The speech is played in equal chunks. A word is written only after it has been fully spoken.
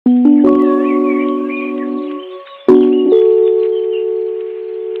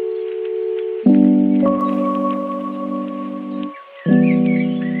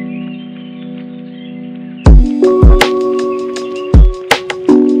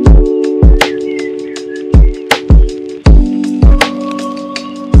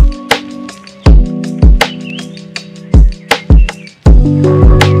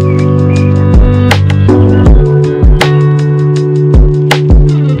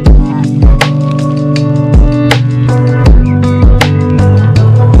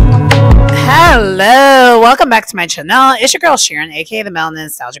back to my channel. It's your girl Sharon, aka the Melanin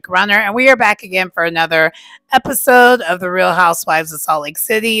Nostalgic Runner, and we are back again for another episode of The Real Housewives of Salt Lake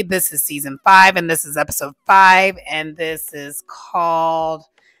City. This is season 5, and this is episode 5, and this is called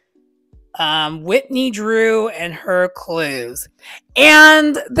Whitney Drew and Her Clues.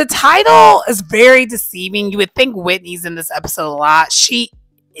 And the title is very deceiving. You would think Whitney's in this episode a lot. She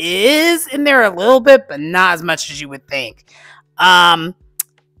is in there a little bit, but not as much as you would think.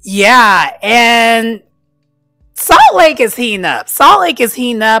 Yeah, and Salt Lake is heating up. Salt Lake is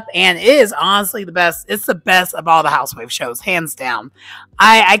heating up, and it is honestly the best. It's the best of all the Housewives shows, hands down.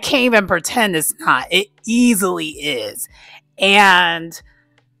 I can't even pretend it's not. It easily is. And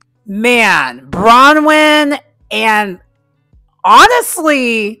man, Bronwyn and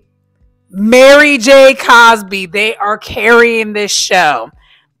honestly, Mary J. Cosby, they are carrying this show.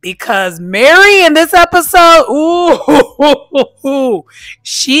 Because Mary in this episode, ooh,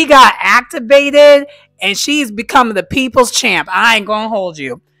 she got activated and she's becoming the people's champ. I ain't gonna hold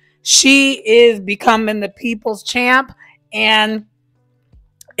you. She is becoming the people's champ, and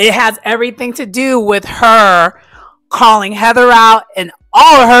it has everything to do with her calling Heather out and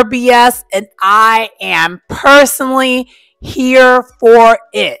all of her BS, and I am personally here for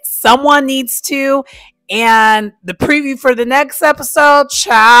it. Someone needs to. And the preview for the next episode,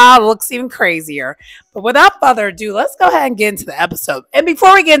 child, looks even crazier. But without further ado, let's go ahead and get into the episode. And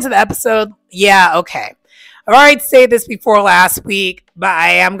before we get into the episode, yeah, okay. I've already said this before last week, but I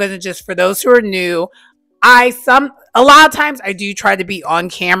am going to just, for those who are new, a lot of times I do try to be on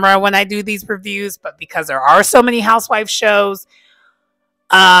camera when I do these reviews, but because there are so many housewife shows,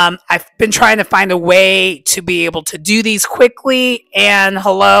 I've been trying to find a way to be able to do these quickly. And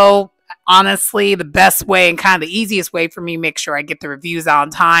honestly, the best way and kind of the easiest way for me to make sure I get the reviews out on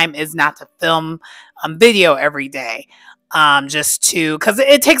time is not to film video every day. Because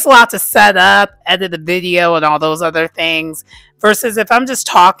it takes a lot to set up, edit the video, and all those other things. Versus if I'm just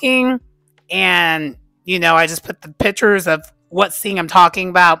talking and, I just put the pictures of what scene I'm talking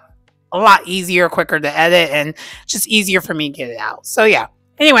about, a lot easier, quicker to edit, and just easier for me to get it out. So, yeah.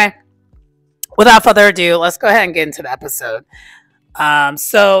 Anyway, without further ado, let's go ahead and get into the episode.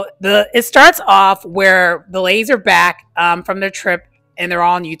 It starts off where the ladies are back from their trip, and they're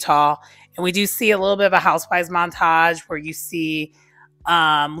all in Utah, and we do see a little bit of a Housewives montage where you see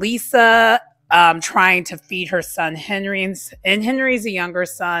Lisa trying to feed her son Henry, and Henry's a younger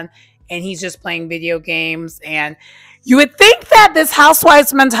son, and he's just playing video games. And you would think that this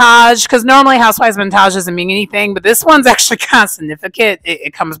Housewives montage, because normally Housewives montage doesn't mean anything, but this one's actually kind of significant.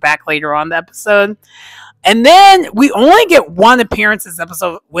 It comes back later on in the episode. And then we only get one appearance this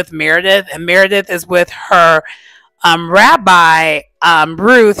episode with Meredith, and Meredith is with her rabbi,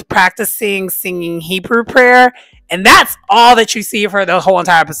 Ruth, practicing singing Hebrew prayer, and that's all that you see of her the whole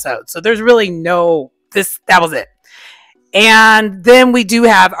entire episode. So there's really that was it. And then we do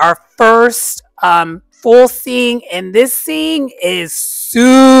have our first full scene, and this scene is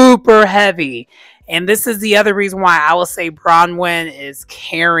super heavy. And this is the other reason why I will say Bronwyn is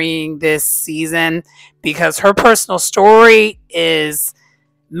carrying this season, because her personal story is,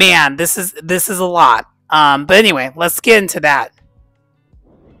 man, this is a lot. But anyway, let's get into that.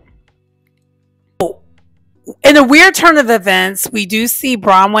 In a weird turn of events, we do see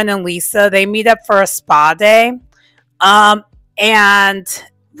Bronwyn and Lisa. They meet up for a spa day. And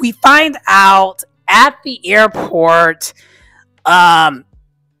we find out at the airport,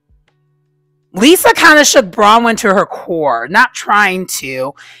 Lisa kind of shook Bronwyn to her core, not trying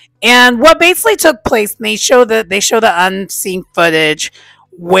to. And what basically took place, they show the unseen footage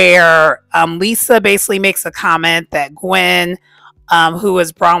where Lisa basically makes a comment that Gwen, who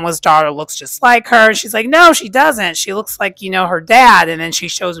is Bronwyn's daughter, looks just like her. And she's like, no, she doesn't. She looks like, her dad. And then she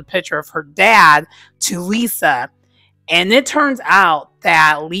shows a picture of her dad to Lisa. And it turns out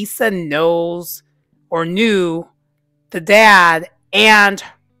that Lisa knew the dad and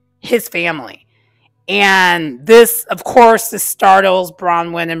his family. And this, of course, this startles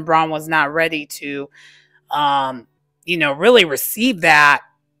Bronwyn, and Bronwyn's not ready to, really receive that.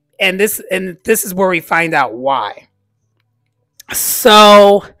 And this is where we find out why.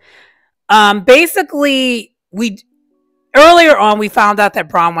 So, basically, earlier on, we found out that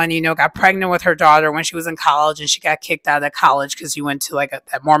Bronwyn, got pregnant with her daughter when she was in college, and she got kicked out of college because she went to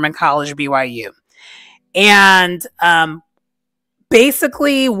that Mormon college, BYU. And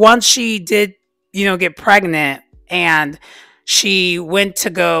basically, once she did, get pregnant, and she went to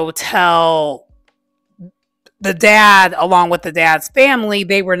go tell the dad, along with the dad's family,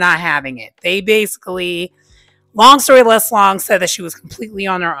 they were not having it. They basically, long story less long, said that she was completely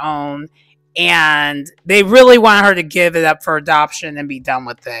on her own, and they really wanted her to give it up for adoption and be done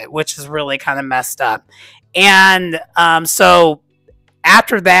with it, which is really kind of messed up. And so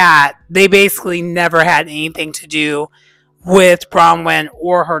after that, they basically never had anything to do with Bronwyn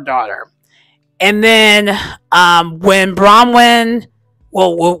or her daughter. And then when Bronwyn,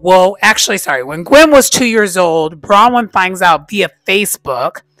 when Gwen was 2 years old, Bronwyn finds out via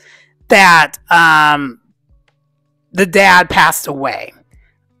Facebook that the dad passed away.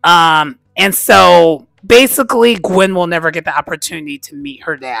 And so basically Gwen will never get the opportunity to meet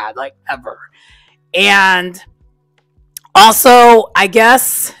her dad, like, ever. And also, I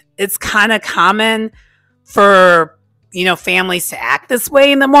guess it's kind of common for, families to act this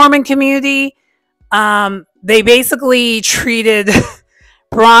way in the Mormon community. They basically treated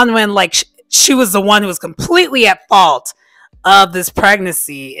Bronwyn like she was the one who was completely at fault of this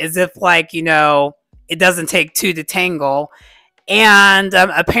pregnancy, as if, like, it doesn't take two to tangle. And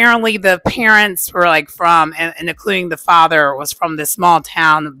apparently the parents were like from, and including the father, was from this small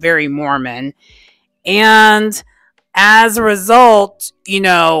town, very Mormon. And as a result,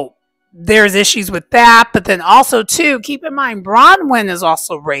 there's issues with that. But then also, too, keep in mind, Bronwyn is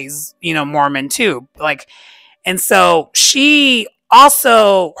also raised, Mormon too. Like, and so she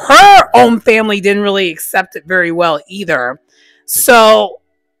also, her own family didn't really accept it very well either. So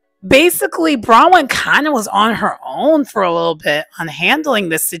basically, Bronwyn kind of was on her own for a little bit on handling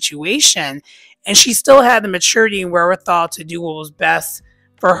this situation. And she still had the maturity and wherewithal to do what was best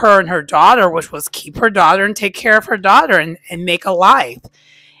for her and her daughter, which was keep her daughter and take care of her daughter and make a life.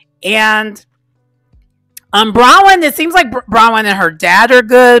 And Bronwyn, it seems like Bronwyn and her dad are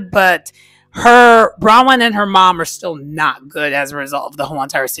good, but Bronwyn and her mom are still not good as a result of the whole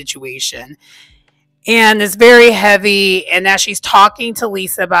entire situation. And it's very heavy. And as she's talking to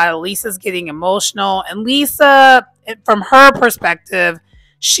Lisa about it, Lisa's getting emotional. And Lisa, from her perspective,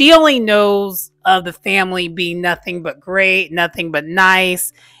 she only knows of the family being nothing but great, nothing but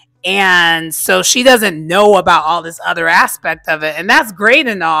nice. And so she doesn't know about all this other aspect of it. And that's great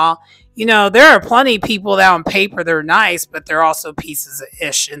and all. There are plenty of people that on paper they're nice, but they're also pieces of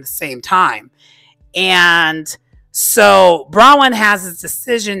ish in the same time. And so Bronwyn has this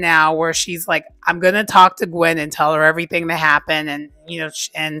decision now where she's like, I'm going to talk to Gwen and tell her everything that happened, and,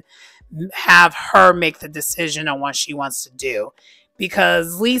 and have her make the decision on what she wants to do.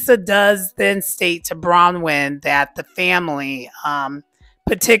 Because Lisa does then state to Bronwyn that the family,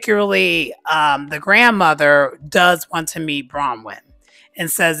 particularly the grandmother, does want to meet Bronwyn and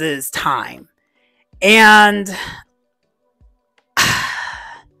says it is time. And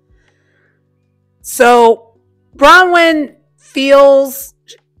so Bronwyn feels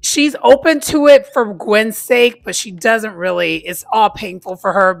she's open to it for Gwen's sake, but she doesn't really. It's all painful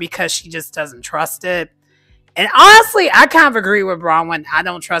for her because she just doesn't trust it. And honestly, I kind of agree with Bronwyn. I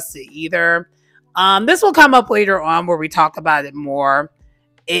don't trust it either. This will come up later on where we talk about it more.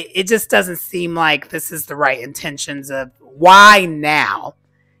 It just doesn't seem like this is the right intentions of why now,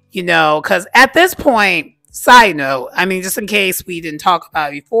 because at this point, side note, I mean, just in case we didn't talk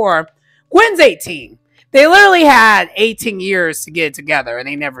about it before, Gwen's 18. They literally had 18 years to get it together, and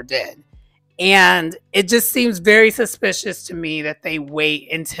they never did. And it just seems very suspicious to me that they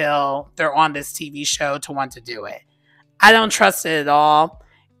wait until they're on this TV show to want to do it. I don't trust it at all.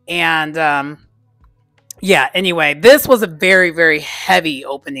 And yeah, anyway, this was a very, very heavy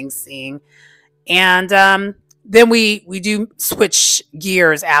opening scene. And then we do switch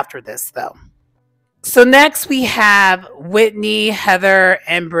gears after this, though. So next we have Whitney, Heather,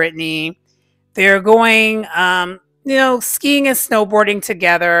 and Brittany. They're going, skiing and snowboarding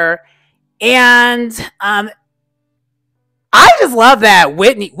together. And I just love that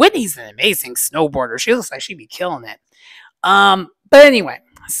Whitney's an amazing snowboarder. She looks like she'd be killing it. But anyway,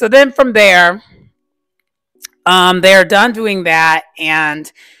 so then from there, they're done doing that. And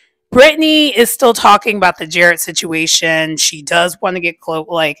Brittany is still talking about the Jarrett situation. She does want to get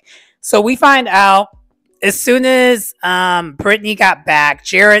close. So we find out as soon as Brittany got back,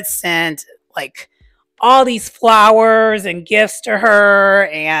 Jarrett sent all these flowers and gifts to her,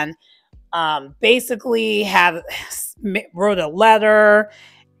 and basically wrote a letter.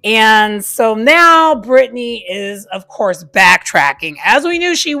 And so now Brittany is, of course, backtracking, as we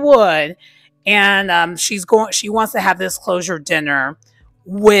knew she would. And she wants to have this closure dinner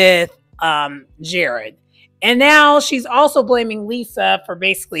with Jared. And now she's also blaming Lisa for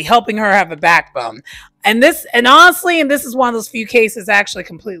basically helping her have a backbone. And honestly, this is one of those few cases I actually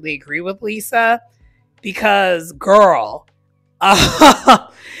completely agree with Lisa, because girl,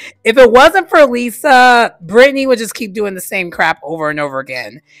 if it wasn't for Lisa, Brittany would just keep doing the same crap over and over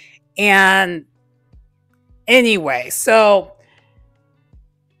again. And anyway, so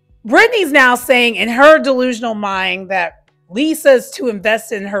Brittany's now saying in her delusional mind that Lisa's too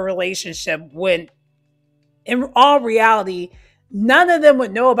invested in her relationship when in all reality, none of them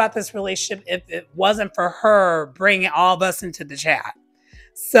would know about this relationship if it wasn't for her bringing all of us into the chat.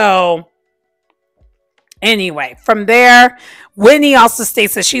 So anyway, from there, Whitney also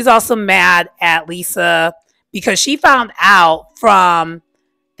states that she's also mad at Lisa because she found out from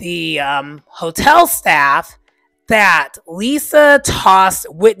the hotel staff that Lisa tossed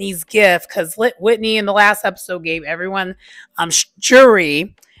Whitney's gift, because Whitney in the last episode gave everyone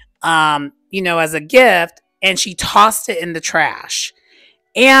jewelry, as a gift, and she tossed it in the trash.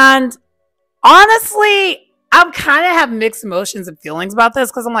 And honestly, I kind of have mixed emotions and feelings about this,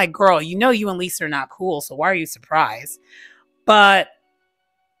 because I'm like, girl, you and Lisa are not cool, so why are you surprised? But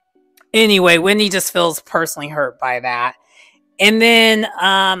anyway, Whitney just feels personally hurt by that. And then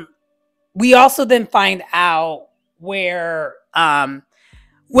we also then find out where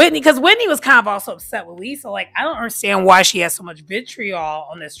Whitney, because Whitney was kind of also upset with Lisa. Like, I don't understand why she has so much vitriol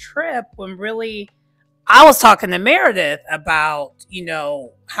on this trip when really I was talking to Meredith about,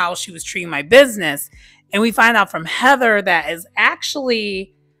 how she was treating my business. And we find out from Heather that is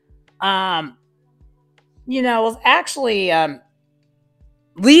actually, Lisa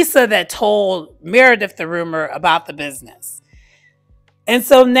that told Meredith the rumor about the business. And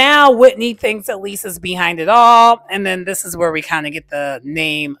so now Whitney thinks that Lisa's behind it all. And then this is where we kind of get the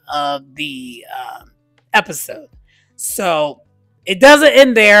name of the episode. So it doesn't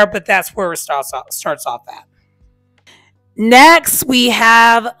end there, but that's where it starts off at. Next, we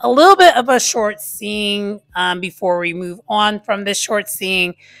have a little bit of a short scene before we move on from this short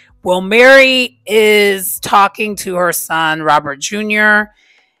scene. Well, Mary is talking to her son, Robert Jr.,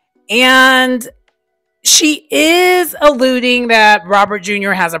 and she is alluding that Robert Jr.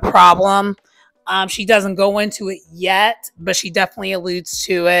 has a problem. She doesn't go into it yet, but she definitely alludes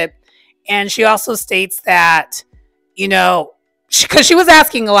to it. And she also states that, because she was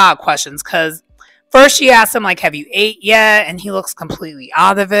asking a lot of questions. Because first she asked him, like, have you ate yet? And he looks completely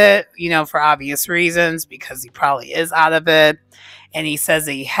out of it, for obvious reasons, because he probably is out of it. And he says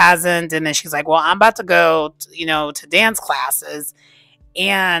that he hasn't. And then she's like, well, I'm about to go, to dance classes.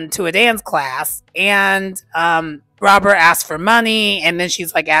 And to a dance class, and Robert asked for money, and then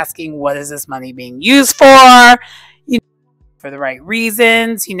she's like asking, what is this money being used for? For the right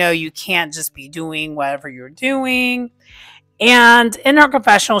reasons. You can't just be doing whatever you're doing. And in her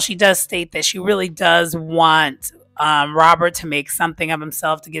confessional, she does state that she really does want Robert to make something of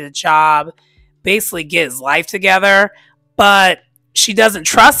himself, to get a job, basically get his life together, but she doesn't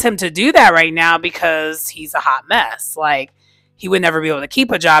trust him to do that right now because he's a hot mess. Like, he would never be able to keep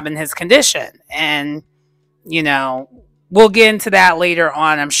a job in his condition. And, we'll get into that later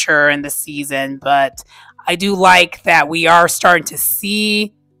on, I'm sure, in the season. But I do like that we are starting to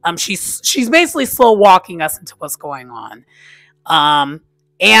see, she's basically slow walking us into what's going on.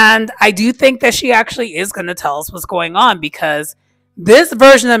 And I do think that she actually is going to tell us what's going on, because this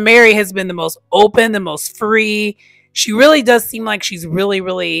version of Mary has been the most open, the most free. She really does seem like she's really,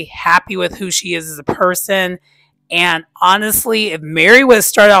 really happy with who she is as a person. And honestly, if Mary would have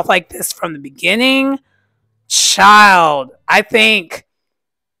started off like this from the beginning, child, I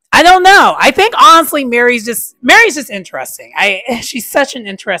don't know. I think honestly, Mary's just interesting. She's such an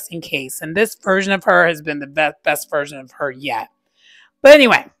interesting case, and this version of her has been the best version of her yet. But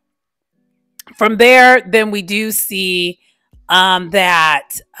anyway, from there, then we do see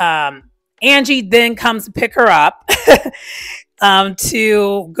that Angie then comes to pick her up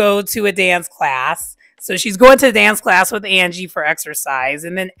to go to a dance class. So she's going to the dance class with Angie for exercise.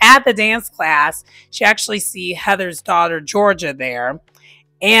 And then at the dance class, she actually sees Heather's daughter, Georgia, there.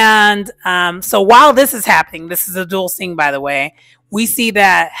 And so while this is happening, this is a dual scene, by the way, we see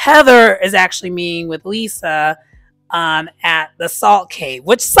that Heather is actually meeting with Lisa at the Salt Cave.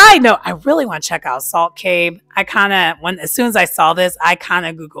 Which, side note, I really want to check out Salt Cave. As soon as I saw this, I kind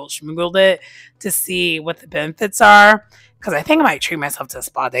of Googled it to see what the benefits are, because I think I might treat myself to a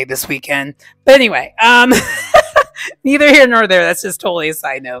spa day this weekend. But anyway, neither here nor there. That's just totally a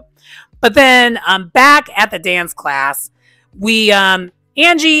side note. But then back at the dance class, we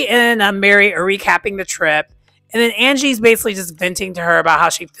Angie and Mary are recapping the trip. And then Angie's basically just venting to her about how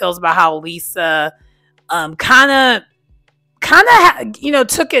she feels about how Lisa kind of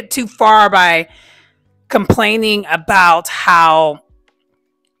took it too far by complaining about how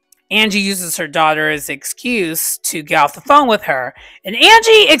Angie uses her daughter as an excuse to get off the phone with her. And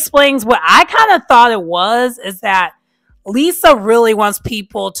Angie explains what I kind of thought it was, is that Lisa really wants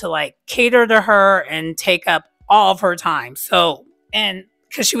people to like cater to her and take up all of her time. So, and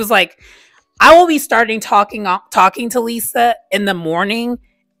because she was like, I will be starting talking to Lisa in the morning,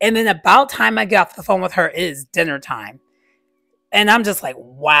 and then about time I get off the phone with her is dinner time. And I'm just like,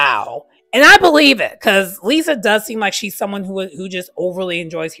 wow. And I believe it, because Lisa does seem like she's someone who just overly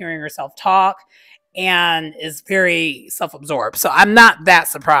enjoys hearing herself talk and is very self-absorbed. So I'm not that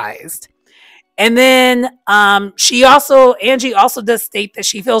surprised. And then Angie also does state that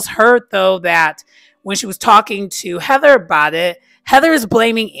she feels hurt, though, that when she was talking to Heather about it, Heather is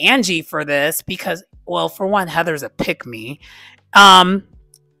blaming Angie for this because, well, for one, Heather's a pick-me. And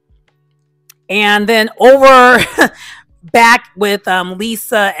then over back with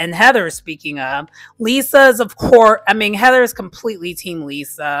Lisa and Heather, speaking of, Lisa's, of course, Heather is completely team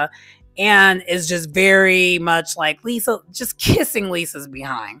Lisa and is just very much like Lisa, just kissing Lisa's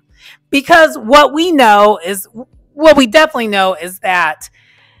behind. Because what we definitely know is that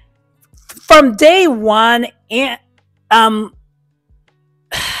from day one, and I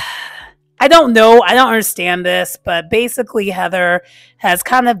don't understand this, but basically Heather has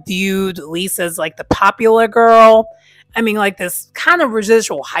kind of viewed Lisa as like the popular girl. Like this kind of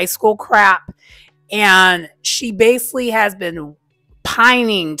residual high school crap. And she basically has been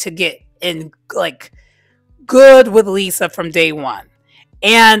pining to get in like good with Lisa from day one.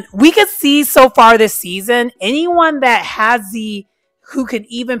 And we could see so far this season, anyone that who could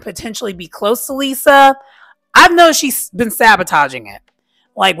even potentially be close to Lisa, I've known she's been sabotaging it.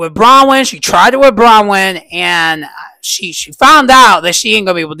 Like with Bronwyn, she tried it with Bronwyn, and she found out that she ain't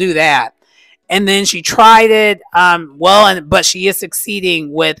gonna be able to do that. And then she tried it, but she is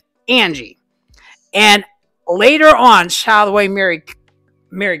succeeding with Angie. And later on, the way Mary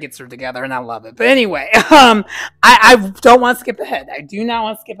gets her together, and I love it. But anyway, I don't want to skip ahead. I do not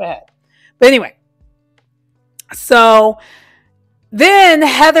want to skip ahead. But anyway, so then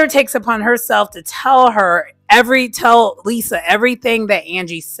Heather takes upon herself to tell Lisa everything that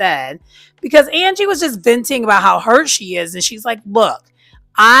Angie said, because Angie was just venting about how hurt she is. And she's like, look,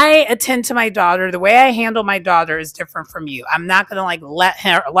 I attend to my daughter. The way I handle my daughter is different from you. I'm not going to like let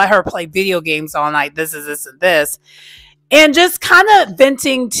her play video games all night. This is this and this. And just kind of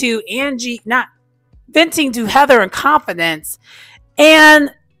venting to Angie, not venting to Heather in confidence.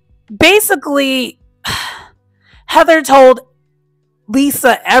 And basically, Heather told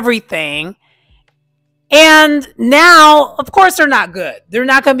Lisa everything. And now, of course, they're not good. They're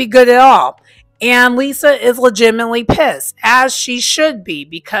not going to be good at all. And Lisa is legitimately pissed, as she should be,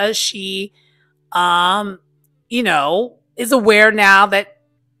 because she, is aware now that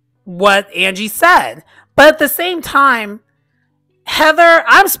what Angie said. But at the same time, Heather,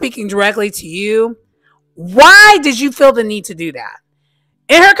 I'm speaking directly to you. Why did you feel the need to do that?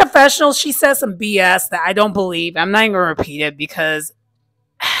 In her confessional, she says some BS that I don't believe. I'm not even going to repeat it because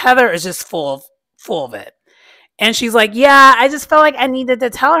Heather is just full of it. And she's like, yeah, I just felt like I needed to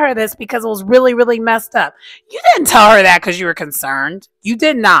tell her this because it was really, really messed up. You didn't tell her that because you were concerned. You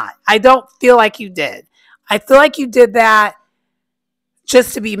did not. I don't feel like you did. I feel like you did that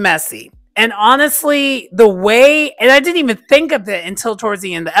just to be messy. And honestly, and I didn't even think of it until towards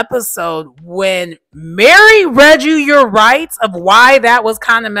the end of the episode, when Mary read you your rights of why that was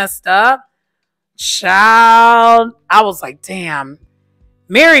kind of messed up. Child, I was like, damn,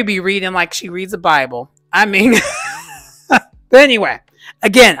 Mary be reading like she reads the Bible. But anyway,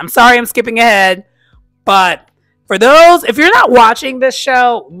 again, I'm sorry I'm skipping ahead, but for those, if you're not watching this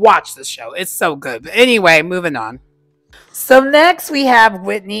show, watch this show. It's so good. But anyway, moving on. So next we have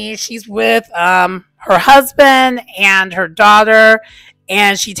Whitney. She's with her husband and her daughter,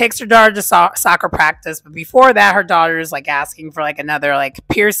 and she takes her daughter to soccer practice. But before that, her daughter is like asking for like another like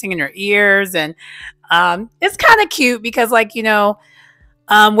piercing in her ears, and it's kind of cute because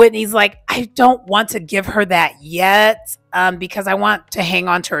Whitney's like, I don't want to give her that yet because I want to hang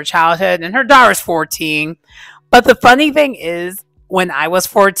on to her childhood. And her daughter's 14. But the funny thing is, when I was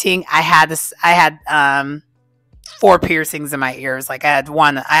 14, I had 4 piercings in my ears. Like I had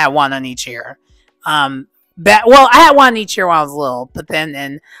one on each ear. I had one each ear when I was little, but then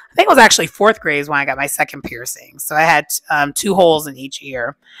I think it was actually 4th grade when I got my second piercing. So I had 2 holes in each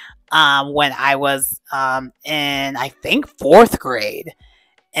ear when I was in, I think, 4th grade.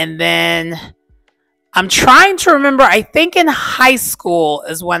 And then I'm trying to remember, I think in high school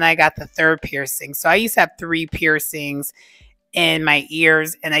is when I got the 3rd piercing. So I used to have 3 piercings in my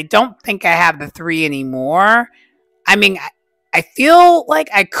ears, and I don't think I have the 3 anymore. I feel like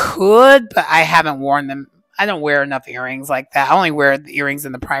I could, but I haven't worn them. I don't wear enough earrings like that. I only wear the earrings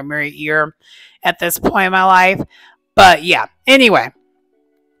in the primary ear at this point in my life. But yeah, anyway,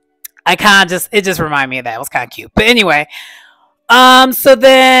 it just reminded me of that. It was kind of cute. But anyway, so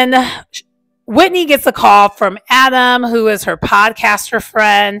then Whitney gets a call from Adam, who is her podcaster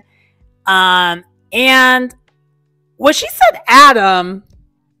friend. And when she said Adam,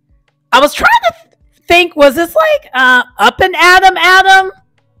 I was trying to think, was this like Up and Adam?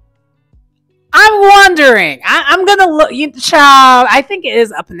 I'm wondering. I'm gonna look. Child, I think it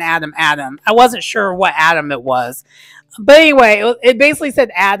is up in Adam. Adam. I wasn't sure what Adam it was, but anyway, it basically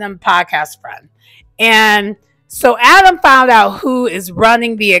said Adam podcast friend, and so Adam found out who is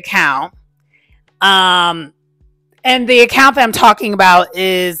running the account. And the account that I'm talking about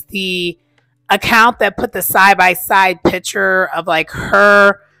is the account that put the side by side picture of like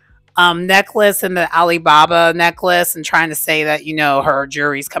her necklace and the Alibaba necklace, and trying to say that her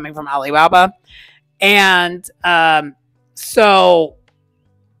jewelry's coming from Alibaba. And so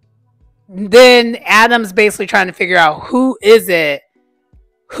then Adam's basically trying to figure out who is it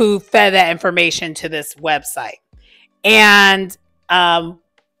who fed that information to this website. And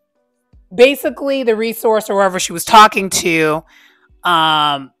basically the resource, or whoever she was talking to,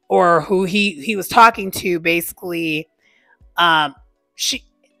 or who he was talking to, basically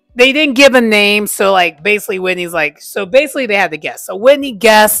they didn't give a name. So like basically Whitney's like, so basically they had to guess. So Whitney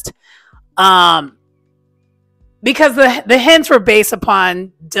guessed because the hints were based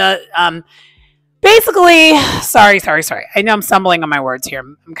upon basically, sorry. I know I'm stumbling on my words here.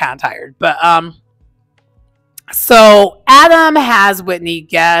 I'm kind of tired. But so Adam has Whitney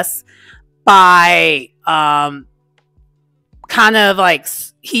guess by kind of like,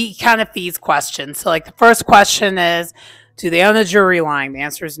 he kind of feeds questions. So like the first question is, do they own a jewelry line? The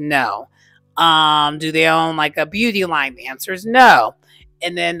answer is no. Do they own like a beauty line? The answer is no.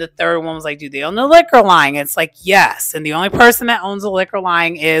 And then the third one was like, do they own a liquor line? It's like, yes. And the only person that owns a liquor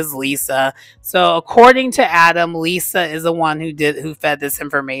line is Lisa. So according to Adam, Lisa is the one who fed this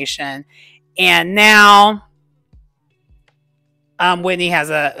information. And now Whitney has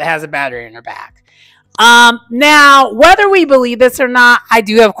a battery in her back. Now, whether we believe this or not, I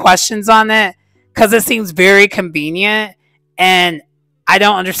do have questions on it because it seems very convenient, and I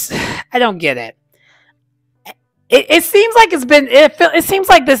don't understand. I don't get it. It seems like it seems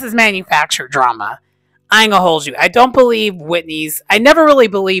like this is manufactured drama. I ain't gonna hold you. I never really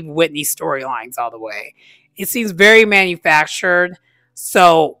believed Whitney's storylines all the way. It seems very manufactured.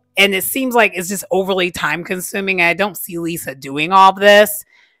 So, and it seems like it's just overly time consuming. I don't see Lisa doing all of this,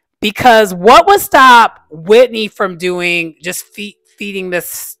 because what would stop Whitney from doing, just feeding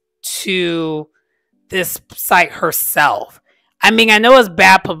this to this site herself? I mean, I know it's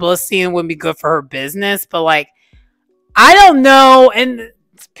bad publicity and wouldn't be good for her business, but like, I don't know. And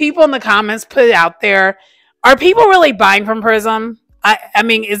people in the comments put it out there. Are people really buying from Prism? I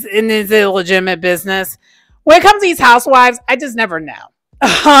mean, is it a legitimate business? When it comes to these housewives, I just never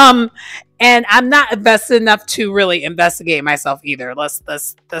know. And I'm not invested enough to really investigate myself either. Let's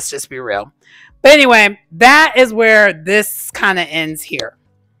just be real. But anyway, that is where this kind of ends here.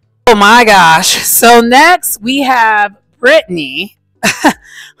 Oh my gosh. So next we have Brittany,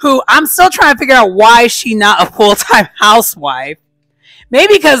 who I'm still trying to figure out why she's not a full-time housewife.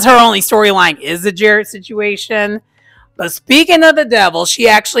 Maybe because her only storyline is the Jared situation. But speaking of the devil, she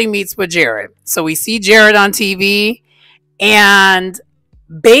actually meets with Jared. So we see Jared on TV, and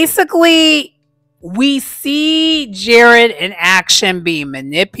basically we see Jared in action being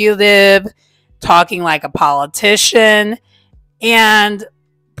manipulative, talking like a politician, and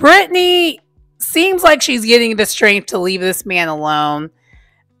Brittany seems like she's getting the strength to leave this man alone.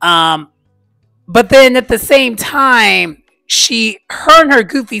 But then at the same time, her and her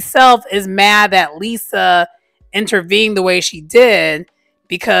goofy self is mad that Lisa intervened the way she did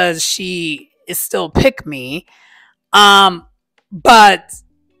because she is still pick me. But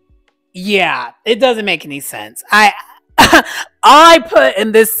yeah, it doesn't make any sense. All I put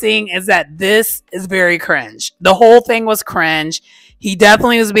in this scene is that this is very cringe. The whole thing was cringe. He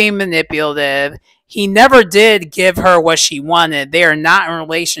definitely was being manipulative. He never did give her what she wanted. They are not in a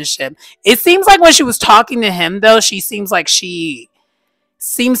relationship. It seems like when she was talking to him, though, she seems to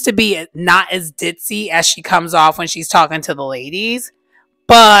be not as ditzy as she comes off when she's talking to the ladies.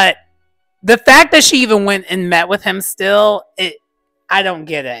 But the fact that she even went and met with him still, I don't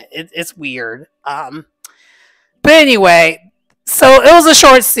get it. It's weird. But anyway, so it was a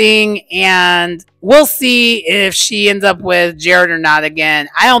short scene, and we'll see if she ends up with Jared or not again.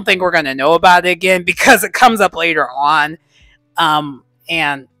 I don't think we're going to know about it again because it comes up later on.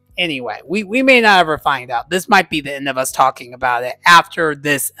 And anyway, we may not ever find out. This might be the end of us talking about it after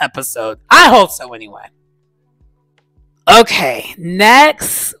this episode. I hope so anyway. Okay,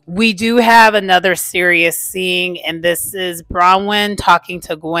 next we do have another serious scene, and this is Bronwyn talking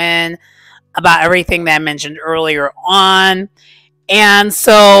to Gwen about everything that I mentioned earlier on. And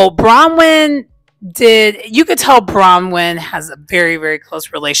so Bronwyn you could tell Bronwyn has a very, very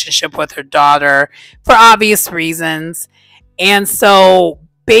close relationship with her daughter for obvious reasons. And so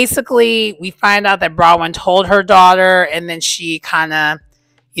basically we find out that Bronwyn told her daughter, and then she kind of,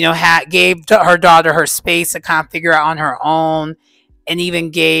 gave her daughter her space to kind of figure out on her own, and even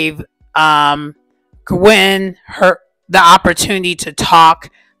gave Gwen the opportunity to talk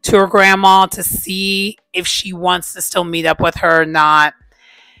to her grandma to see if she wants to still meet up with her or not.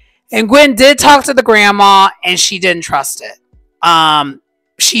 And Gwen did talk to the grandma, and she didn't trust it.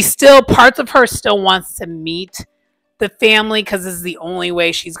 Parts of her still wants to meet the family because this is the only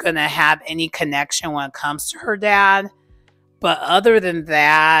way she's going to have any connection when it comes to her dad. But other than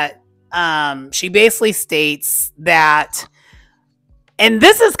that, she basically states that, and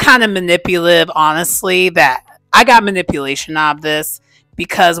this is kind of manipulative, honestly, that I got manipulation out of this,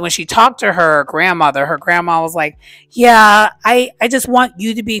 because when she talked to her grandma was like, yeah, I just want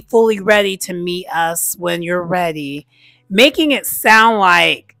you to be fully ready to meet us when you're ready. Making it sound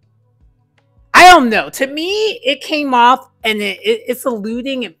like, I don't know. To me, it came off, and it's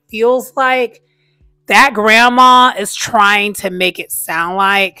alluding. It feels like that grandma is trying to make it sound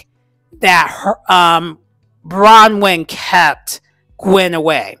like that Bronwyn kept Gwen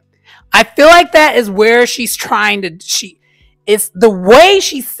away. I feel like that is where she's trying to. It's the way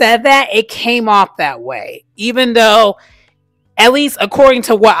she said that, it came off that way. Even though, at least according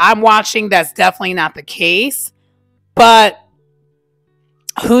to what I'm watching, that's definitely not the case. But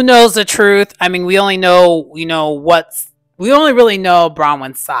who knows the truth? I mean, we only know, we only really know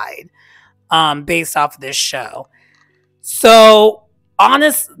Bronwyn's side, based off of this show. So,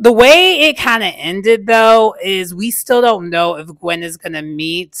 the way it kind of ended, though, is we still don't know if Gwen is going to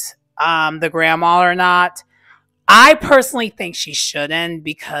meet the grandma or not. I personally think she shouldn't,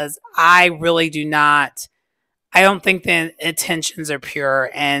 because I really do not. I don't think the intentions are pure.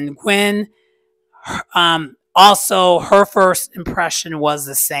 And Gwen, also, her first impression was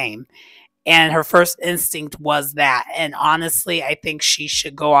the same. And her first instinct was that. And honestly, I think she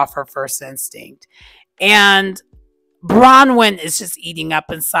should go off her first instinct. And Bronwyn is just eating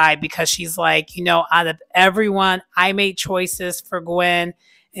up inside, because she's like, out of everyone, I made choices for Gwen.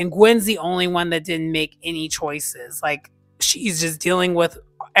 And Gwen's the only one that didn't make any choices. Like, she's just dealing with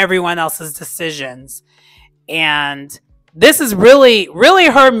everyone else's decisions. And this is really, really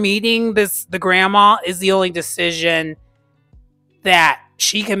her meeting the grandma is the only decision that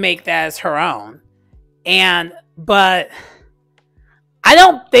she can make that as her own. But I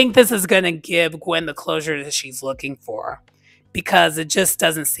don't think this is going to give Gwen the closure that she's looking for, because it just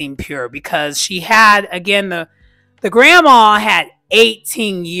doesn't seem pure. Because she had, again, the grandma had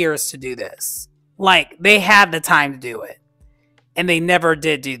 18 years to do this. Like, they had the time to do it, and they never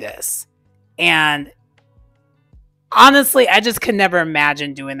did do this. And honestly, I just could never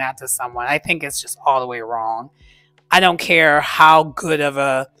imagine doing that to someone. I think it's just all the way wrong. I don't care how good of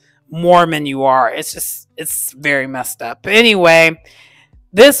a Mormon you are. It's very messed up. But anyway,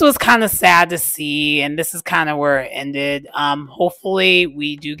 this was kind of sad to see, and this is kind of where it ended. Hopefully,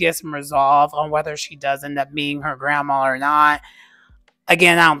 we do get some resolve on whether she does end up meeting her grandma or not.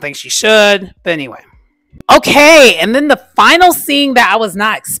 Again, I don't think she should, but anyway. Okay, and then the final scene that I was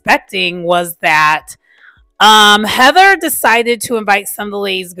not expecting was that Heather decided to invite some of the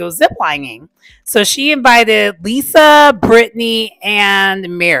ladies to go ziplining. So she invited Lisa, Brittany,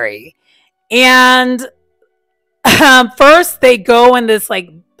 and Mary. And first they go in this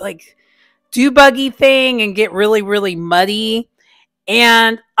like do buggy thing and get really, really muddy.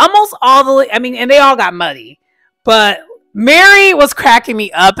 And almost all and they all got muddy. But Mary was cracking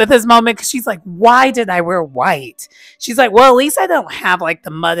me up at this moment, because she's like, why did I wear white? She's like, well, at least I don't have like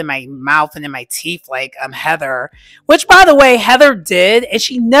the mud in my mouth and in my teeth like Heather. Which, by the way, Heather did, and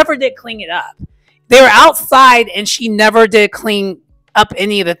she never did clean it up. They were outside, and she never did clean up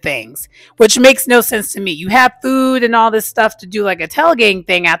any of the things, which makes no sense to me. You have food and all this stuff to do like a tailgating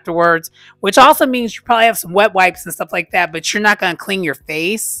thing afterwards, which also means you probably have some wet wipes and stuff like that, but you're not going to clean your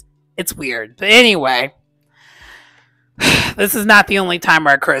face. It's weird. But anyway, this is not the only time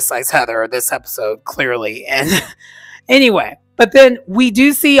where I criticize Heather this episode, clearly. And anyway, but then we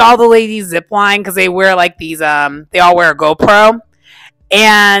do see all the ladies zipline, because they wear like these, they all wear a GoPro.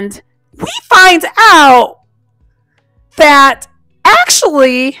 And we find out that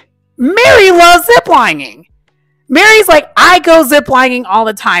actually Mary loves ziplining. Mary's like, I go ziplining all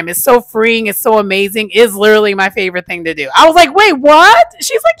the time. It's so freeing. It's so amazing. It's literally my favorite thing to do. I was like, wait, what?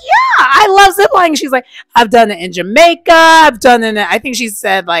 She's like, yeah, I love ziplining. She's like, I've done it in Jamaica. I've done it in, I think she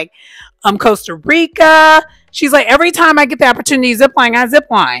said like Costa Rica. She's like, every time I get the opportunity to zipline, I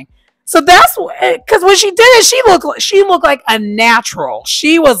zipline. So that's because when she did it, she looked like a natural.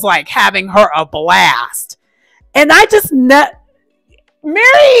 She was like having her a blast. And I just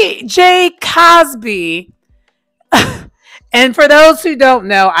Mary J. Cosby. And for those who don't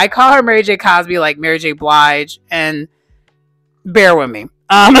know, I call her Mary J. Cosby, like Mary J. Blige, and bear with me.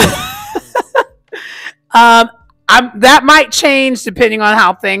 Um, that might change depending on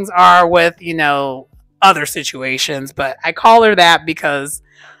how things are with, other situations, but I call her that because,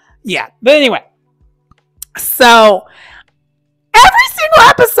 yeah. But anyway, so every single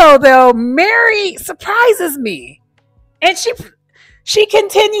episode, though, Mary surprises me, and she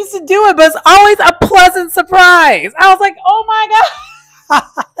continues to do it, but it's always a pleasant surprise. I was like, oh my God.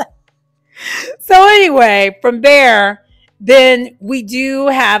 So anyway, from there, then we do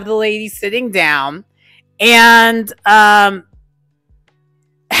have the lady sitting down, and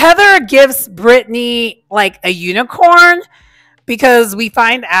Heather gives Brittany like a unicorn, because we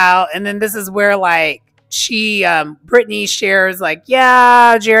find out, and then this is where like Brittany shares like,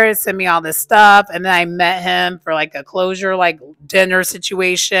 yeah, Jared sent me all this stuff, and then I met him for like a closure, like dinner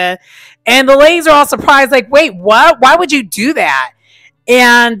situation, and the ladies are all surprised, like, wait, what? Why would you do that?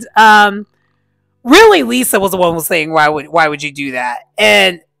 And really, Lisa was the one who was saying, why would you do that?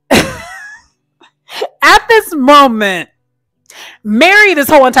 And at this moment, Mary this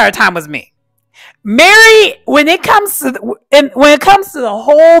whole entire time was me. Mary, when it comes to the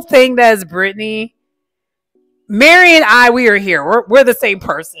whole thing that is Brittany, Mary and I, we are here. We're the same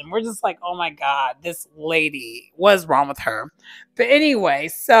person. We're just like, oh my God, this lady, what's wrong with her? But anyway,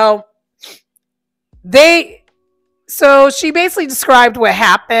 so she basically described what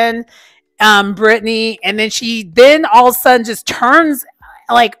happened, Brittany, and then she all of a sudden just turns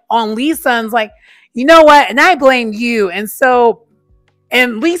like on Lisa and's like, you know what? And I blame you. And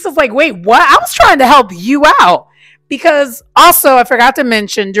Lisa's like, wait, what? I was trying to help you out. Because also, I forgot to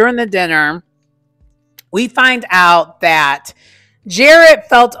mention, during the dinner, we find out that Jared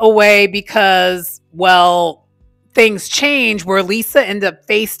felt away because, well, things changed where Lisa ended up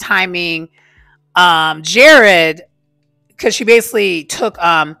FaceTiming Jared, because she basically took,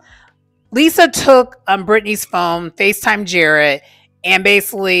 Lisa took Brittany's phone, FaceTimed Jared, and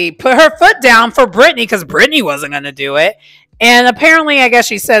basically put her foot down for Brittany because Brittany wasn't going to do it. And apparently, I guess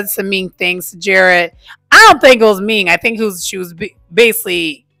she said some mean things to Jared. I don't think it was mean. I think she was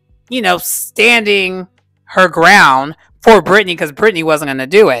basically, standing her ground for Brittany because Brittany wasn't going to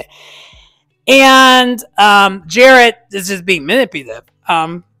do it. And Jared is just being manipulative.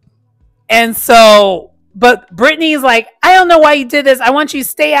 And so, but Brittany's like, I don't know why you did this. I want you to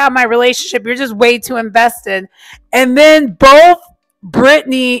stay out of my relationship. You're just way too invested. And then both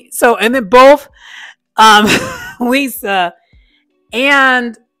Lisa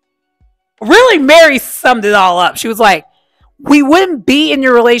and really Mary summed it all up. She was like, we wouldn't be in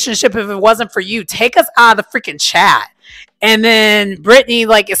your relationship if it wasn't for you. Take us out of the freaking chat. And then Brittany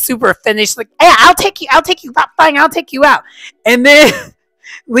like is super offended. She's like, hey, I'll take you out. Fine, I'll take you out. And then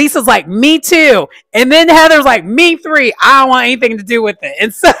Lisa's like, me too. And then Heather's like, me three. I don't want anything to do with it.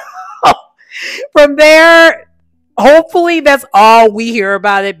 And so from there, hopefully that's all we hear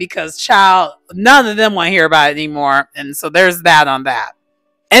about it, because none of them want to hear about it anymore. And so there's that on that.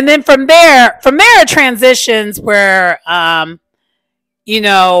 And then from there it transitions where,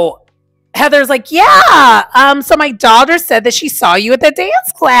 Heather's like, yeah, so my daughter said that she saw you at the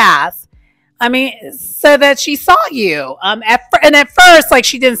dance class. Said that she saw you. At first, like,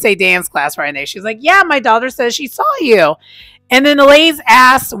 she didn't say dance class right now. She was like, yeah, my daughter says she saw you. And then the ladies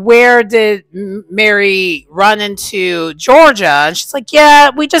asked, where did Mary run into Georgia? And she's like, yeah,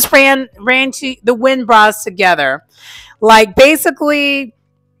 we just ran to the Wind Bras together. Like, basically,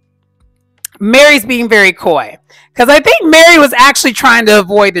 Mary's being very coy. Because I think Mary was actually trying to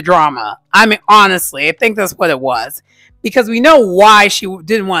avoid the drama. Honestly, I think that's what it was. Because we know why she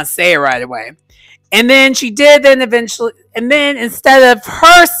didn't want to say it right away. And then she did then eventually, and then instead of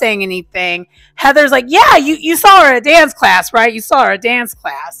her saying anything, Heather's like, yeah, you saw her at dance class, right? You saw her at dance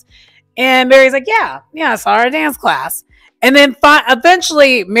class. And Mary's like, yeah, I saw her at dance class. And then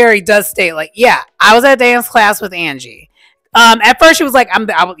eventually Mary does state like, yeah, I was at dance class with Angie. At first she was like,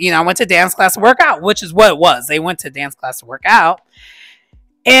 I went to dance class to work out, which is what it was. They went to dance class to work out.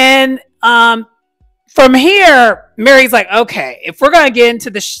 And from here, Mary's like, okay, if we're going to get into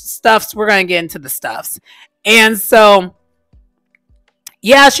the stuffs, we're going to get into the stuffs. And so,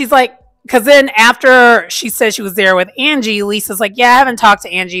 yeah, she's like, because then after she said she was there with Angie, Lisa's like, yeah, I haven't talked to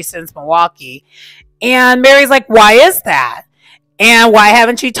Angie since Milwaukee. And Mary's like, why is that? And why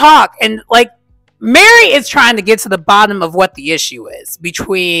haven't you talked? And like, Mary is trying to get to the bottom of what the issue is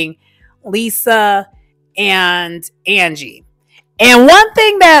between Lisa and Angie. And one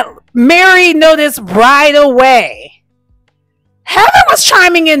thing that Mary noticed right away, Heather was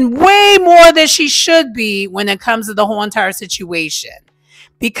chiming in way more than she should be when it comes to the whole entire situation.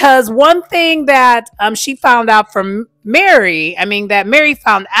 Because one thing that she found out from Mary, that Mary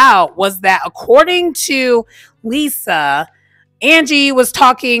found out, was that according to Lisa, Angie was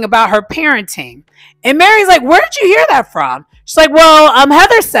talking about her parenting. And Mary's like, where did you hear that from? She's like, well,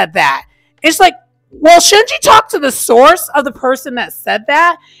 Heather said that. And she's like, well, shouldn't you talk to the source of the person that said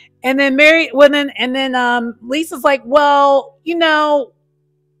that? And then Lisa's like, well,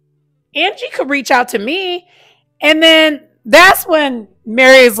 Angie could reach out to me. And then that's when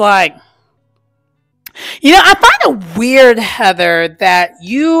Mary's like, I find it weird, Heather, that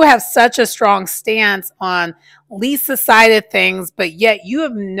you have such a strong stance on Lisa's side of things, but yet you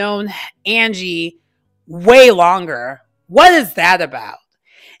have known Angie way longer. What is that about?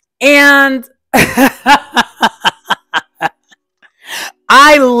 And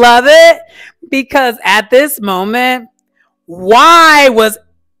I love it because at this moment, why was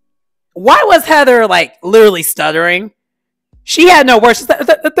Heather like literally stuttering? She had no words. And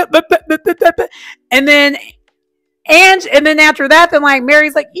then after that, then like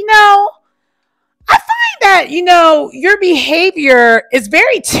Mary's like, I find that, your behavior is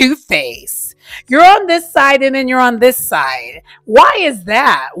very two-faced. You're on this side and then you're on this side. Why is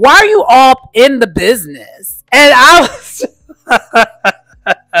that? Why are you all in the business? And I was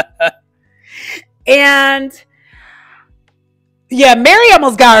and yeah, Mary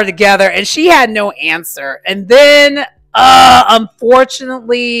almost got her together and she had no answer. And then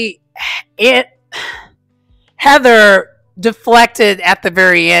unfortunately Heather deflected at the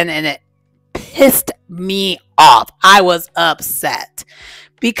very end and it pissed me off. I was upset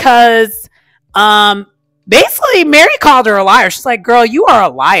because basically Mary called her a liar. She's like, girl, you are a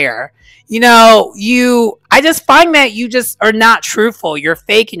liar. I just find that you just are not truthful. You're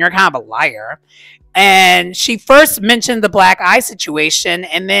fake and you're kind of a liar. And she first mentioned the black eye situation,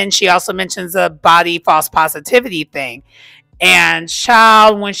 and then she also mentions a body false positivity thing. And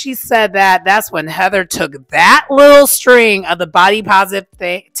child, when she said that, that's when Heather took that little string of the body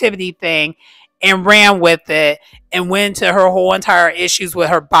positivity thing and ran with it and went to her whole entire issues with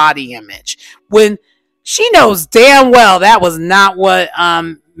her body image. When she knows damn well that was not what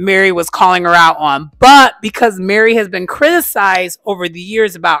Mary was calling her out on. But because Mary has been criticized over the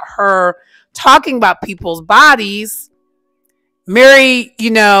years about her talking about people's bodies, Mary,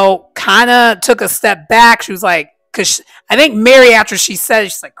 kind of took a step back. She was like, because I think Mary, after she said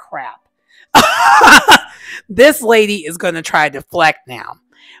it, she's like, crap. This lady is going to try to deflect now.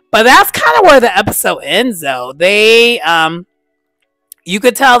 But that's kind of where the episode ends, though. You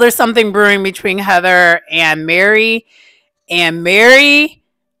could tell there's something brewing between Heather and Mary. And Mary,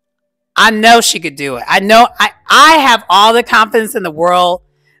 I know she could do it. I have all the confidence in the world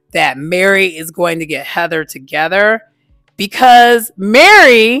that Mary is going to get Heather together, because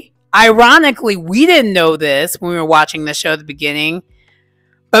Mary, ironically, we didn't know this when we were watching the show at the beginning,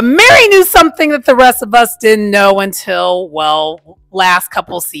 but Mary knew something that the rest of us didn't know until, last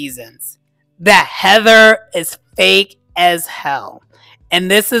couple seasons, that Heather is fake as hell.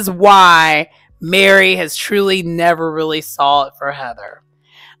 And this is why Mary has truly never really saw it for Heather.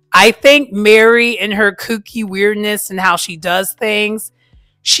 I think Mary, in her kooky weirdness and how she does things,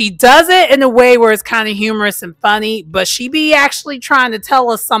 she does it in a way where it's kind of humorous and funny, but she be actually trying to tell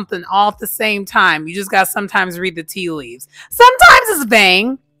us something all at the same time. You just got to sometimes read the tea leaves. Sometimes it's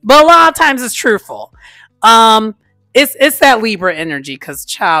vain, but a lot of times it's truthful. It's that Libra energy, because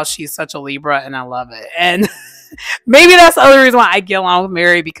child, she's such a Libra and I love it. And maybe that's the other reason why I get along with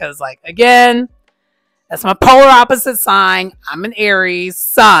Mary, because again, that's my polar opposite sign. I'm an Aries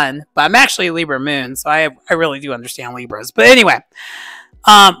sun, but I'm actually a Libra moon, so I really do understand Libras. But anyway,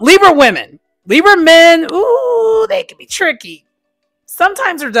 Libra women. Libra men, ooh, they can be tricky.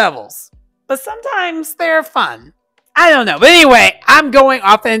 Sometimes they're devils, but sometimes they're fun. I don't know. But anyway, I'm going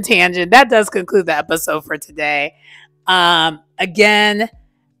off on a tangent. That does conclude the episode for today. Again,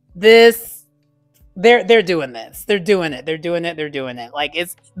 they're doing this. They're doing it.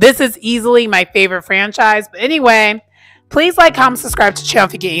 This is easily my favorite franchise. But anyway, please like, comment, subscribe to the channel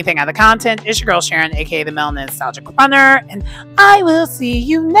if you get anything out of the content. It's your girl Sharon, aka the Melanin Nostalgic Runner, and I will see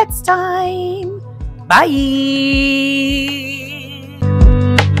you next time. Bye.